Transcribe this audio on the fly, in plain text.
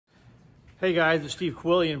Hey guys, it's Steve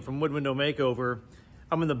Quillian from Wood Window Makeover.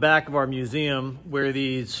 I'm in the back of our museum where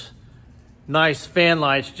these nice fan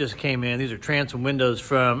lights just came in. These are transom windows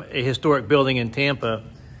from a historic building in Tampa.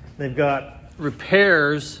 They've got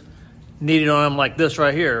repairs needed on them like this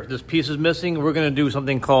right here. This piece is missing. We're gonna do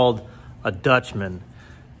something called a Dutchman.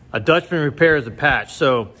 A Dutchman repair is a patch.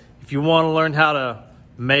 So if you wanna learn how to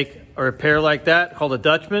make a repair like that called a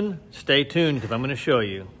Dutchman, stay tuned because I'm gonna show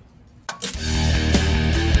you.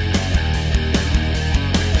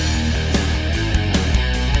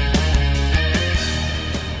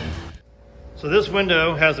 So this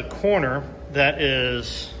window has a corner that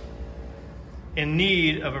is in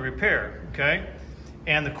need of a repair, okay?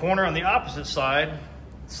 And the corner on the opposite side,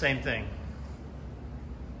 same thing.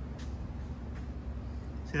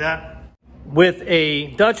 See that? With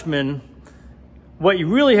a Dutchman, what you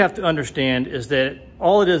really have to understand is that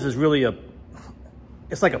all it is really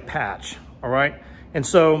it's like a patch, all right? And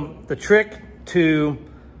so the trick to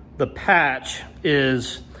the patch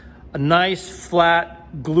is a nice flat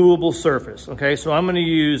gluable surface, okay? So I'm gonna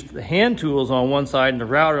use the hand tools on one side and the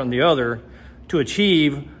router on the other to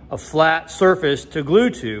achieve a flat surface to glue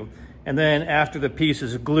to. And then after the piece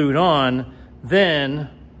is glued on, then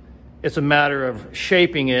it's a matter of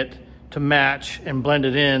shaping it to match and blend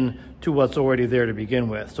it in to what's already there to begin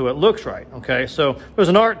with. So it looks right, okay? So there's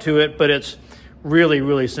an art to it, but it's really,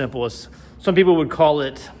 really simple. Some people would call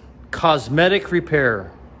it cosmetic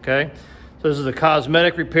repair, okay? So this is a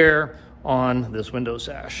cosmetic repair on this window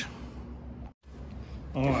sash.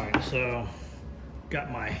 All right, so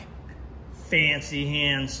got my fancy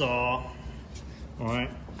hand saw. All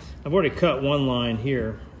right, I've already cut one line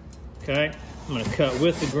here, okay? I'm gonna cut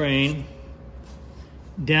with the grain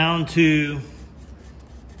down to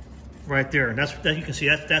right there. That you can see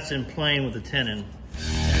that's in plane with the tenon.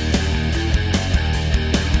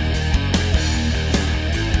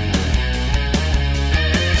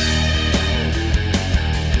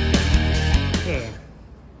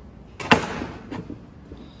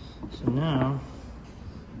 Now,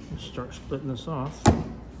 let's start splitting this off.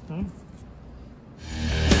 Okay.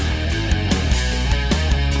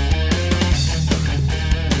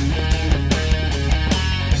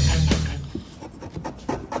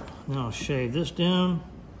 Now I'll shave this down.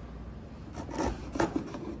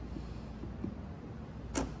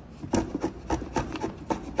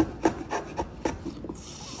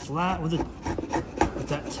 Flat with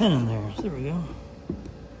that tenon there. There we go.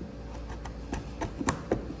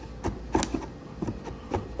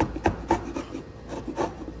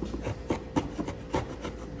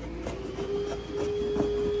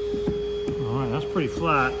 Pretty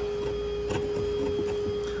flat.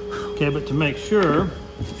 Okay, but to make sure,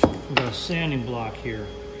 I've got a sanding block here,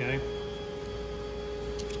 okay?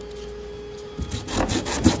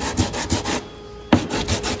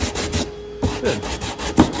 Good.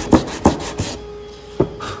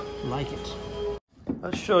 Like it.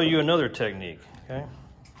 Let's show you another technique, okay?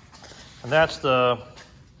 And that's the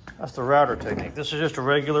router technique. This is just a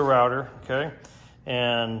regular router, okay?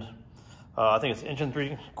 And I think it's 1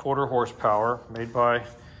 3/4 horsepower, made by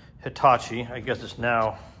Hitachi. I guess it's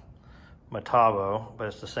now Metabo, but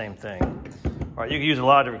it's the same thing. All right, you can use a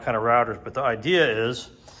lot of different kind of routers, but the idea is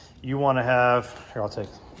you want to have, here, I'll take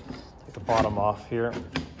the bottom off here.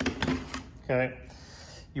 Okay,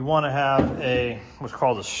 you want to have what's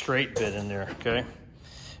called a straight bit in there, okay?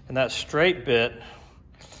 And that straight bit,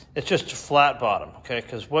 it's just a flat bottom, okay?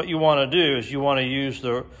 Because what you want to do is you want to use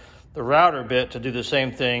the router bit to do the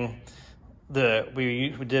same thing that we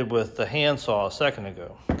did with the handsaw a second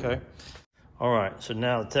ago, okay? All right, so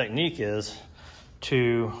now the technique is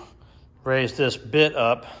to raise this bit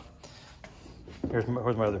up. Here's my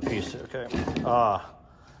other piece here, okay?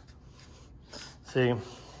 See?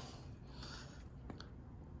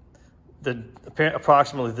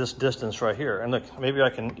 Approximately this distance right here. And look, maybe I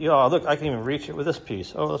can, look, I can even reach it with this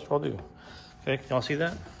piece. Oh, that's what I'll do. Okay, can y'all see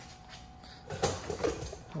that?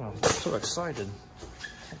 Oh, I'm so excited.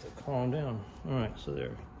 Calm down. All right, so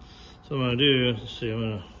there. So what I'm gonna do, let's see, I'm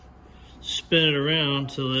gonna spin it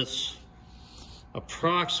around till it's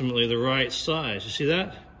approximately the right size. You see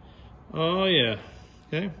that? Oh yeah,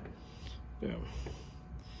 okay. Boom.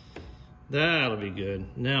 That'll be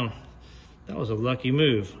good. Now, that was a lucky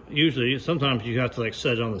move. Usually, sometimes you have to like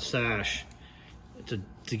set it on the sash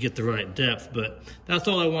to get the right depth, but that's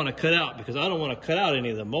all I wanna cut out because I don't wanna cut out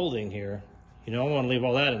any of the molding here. You know, I wanna leave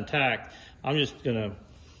all that intact. I'm just gonna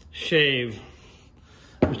shave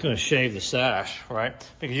the sash, right?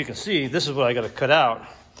 Because you can see, this is what I got to cut out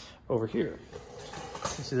over here.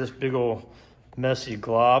 You see this big old messy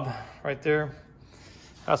glob right there?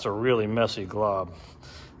 That's a really messy glob.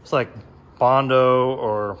 It's like Bondo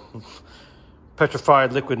or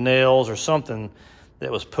petrified liquid nails or something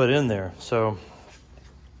that was put in there. So,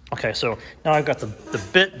 okay, so now I've got the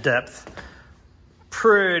bit depth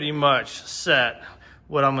pretty much set.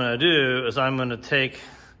 What I'm gonna do is I'm gonna take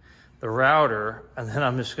the router and then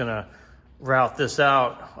I'm just gonna route this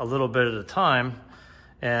out a little bit at a time,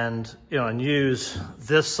 and and use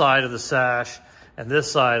this side of the sash and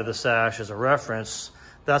this side of the sash as a reference.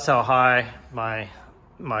 That's how high my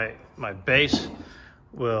base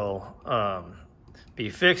will be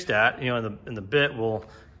fixed at, and the bit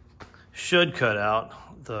should cut out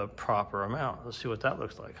the proper amount. Let's see what that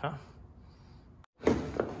looks like, huh?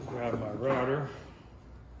 Grab my router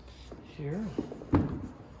here.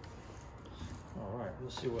 All right,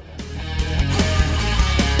 let's see what happens.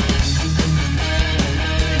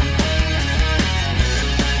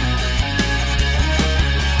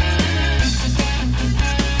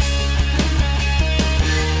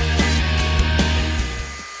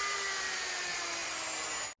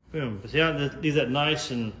 Boom. See how these are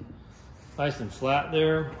nice and flat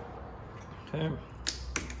there? Okay.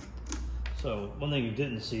 So one thing you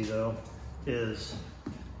didn't see though is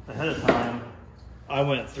ahead of time I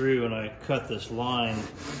went through and I cut this line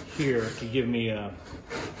here to give me a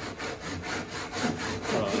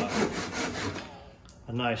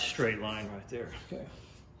nice straight line right there. Okay.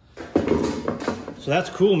 So that's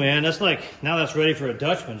cool, man. That's like, now that's ready for a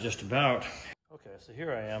Dutchman just about. Okay, so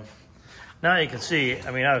here I am. Now you can see, I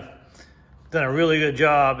mean, I've done a really good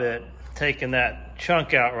job at taking that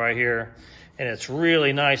chunk out right here, and it's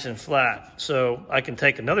really nice and flat. So I can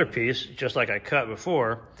take another piece, just like I cut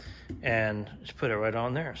before, and just put it right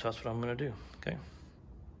on there. So that's what I'm gonna do, okay?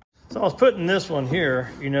 So I was putting this one here,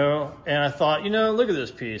 and I thought, look at this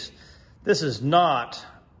piece. This is not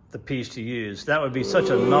the piece to use. That would be such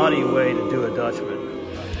a naughty way to do a Dutchman.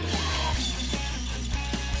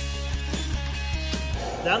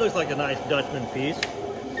 That looks like a nice Dutchman piece.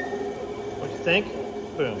 What you think?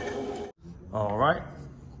 Boom. All right,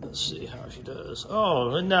 let's see how she does.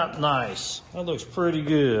 Oh, isn't that nice? That looks pretty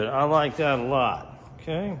good. I like that a lot.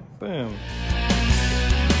 Okay, boom.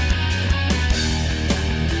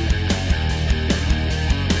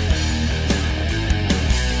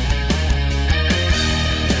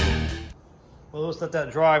 Well, let's let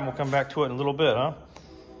that dry and we'll come back to it in a little bit, huh?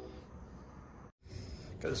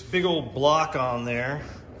 Got this big old block on there.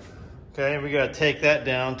 Okay, we gotta take that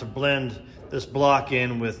down to blend this block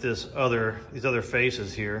in with these other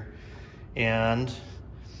faces here. And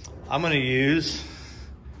I'm gonna use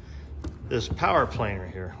this power planer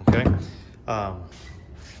here, okay?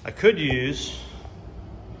 I could use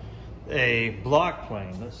a block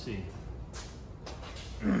plane, let's see.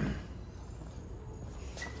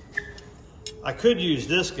 I could use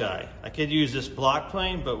this guy. I could use this block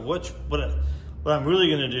plane, but what I'm really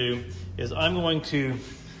gonna do is I'm going to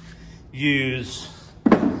use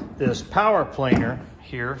this power planer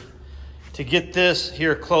here to get this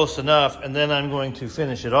here close enough, and then I'm going to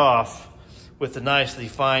finish it off with the nicely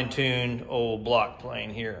fine-tuned old block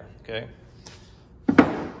plane here, okay?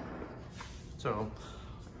 So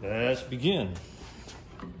let's begin.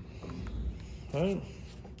 All right.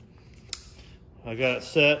 I got it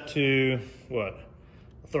set to what?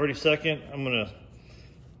 32nd. I'm gonna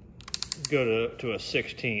go to a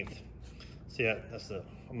 16th. See that?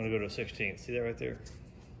 I'm gonna go to a 16th. See that right there?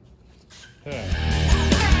 Okay.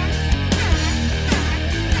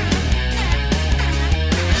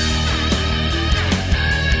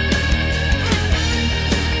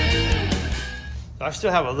 I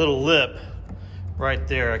still have a little lip right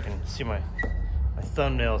there. I can see my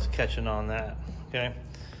thumbnails catching on that, okay?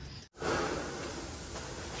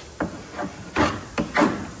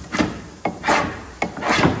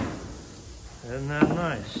 Isn't that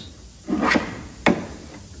nice?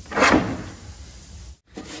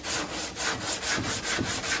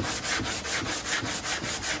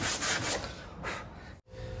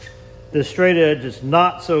 This straight edge is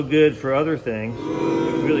not so good for other things.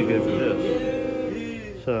 It's really good for this.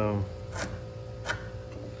 So,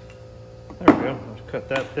 there we go. Let's cut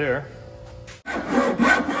that there.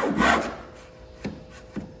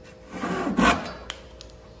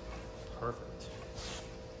 Perfect.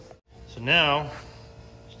 So now,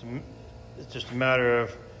 it's just a matter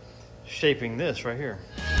of shaping this right here.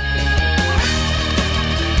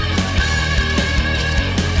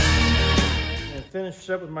 And finish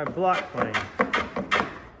up with my block plane.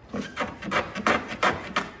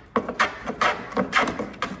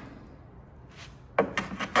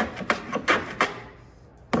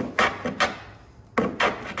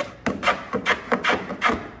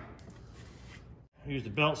 Use the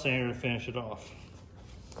belt sander to finish it off.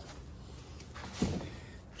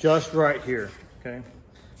 Just right here, okay?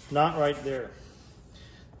 Not right there.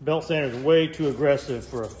 Belt sander is way too aggressive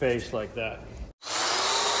for a face like that.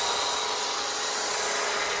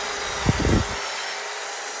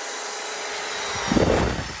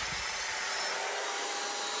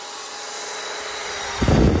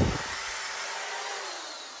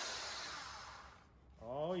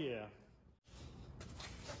 Oh yeah.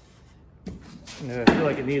 And if I feel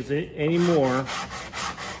like it needs any more,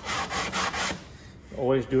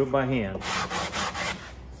 always do it by hand.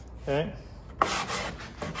 Okay?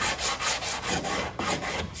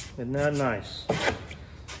 Isn't that nice?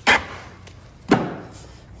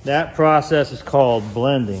 That process is called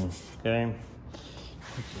blending, okay?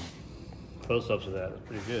 Close-ups of that, it's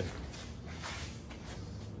pretty good.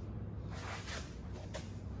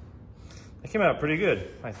 It came out pretty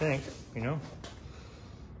good, I think, you know?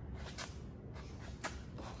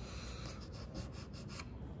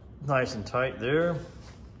 Nice and tight there.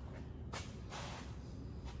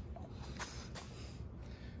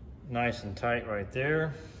 Nice and tight right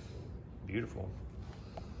there. Beautiful.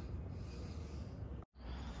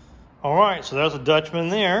 All right, so there's a Dutchman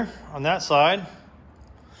there on that side.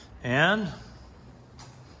 And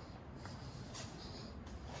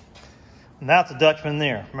that's a Dutchman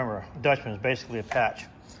there. Remember, a Dutchman is basically a patch.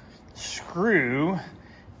 Screw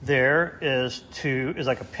there is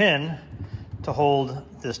like a pin to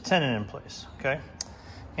hold this tenon in place, okay?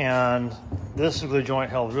 And this glue joint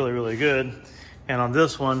held really, really good. And on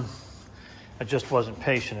this one, I just wasn't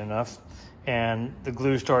patient enough. And the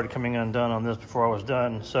glue started coming undone on this before I was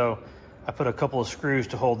done. So I put a couple of screws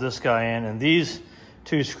to hold this guy in, and these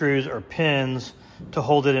two screws are pins to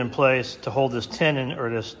hold it in place, to hold this tenon, or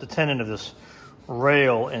the tenon of this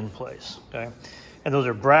rail in place, okay? And those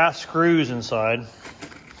are brass screws inside.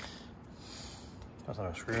 That's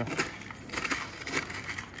not a screw.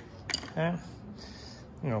 Okay,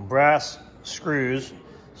 you know, brass screws,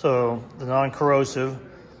 so they're non-corrosive,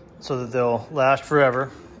 so that they'll last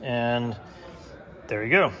forever. And there you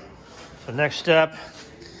go. So next step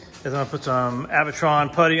is I'm gonna put some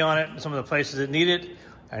Abitron putty on it, some of the places that need it,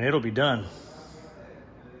 and it'll be done.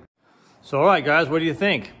 So all right, guys, what do you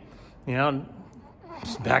think? You know,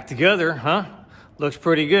 it's back together, huh? Looks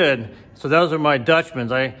pretty good. So those are my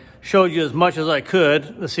Dutchmans. I showed you as much as I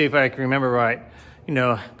could. Let's see if I can remember right. You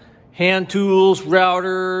know, hand tools,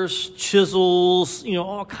 routers, chisels, you know,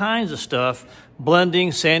 all kinds of stuff.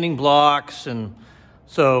 Blending, sanding blocks, and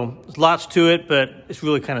so there's lots to it, but it's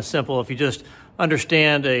really kind of simple if you just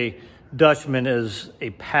understand a Dutchman as a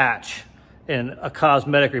patch and a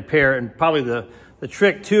cosmetic repair. And probably the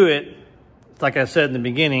trick to it, like I said in the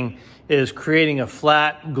beginning, is creating a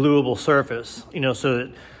flat gluable surface, you know, so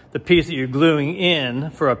that the piece that you're gluing in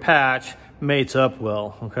for a patch mates up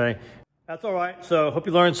well, okay? That's all right. So hope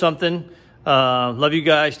you learned something. Love you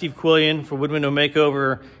guys. Steve Quillian for Wood Window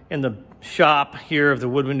Makeover in the shop here of the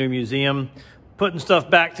Wood Window Museum. Putting stuff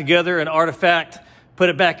back together, an artifact, put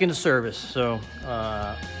it back into service. So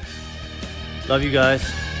love you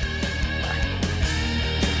guys.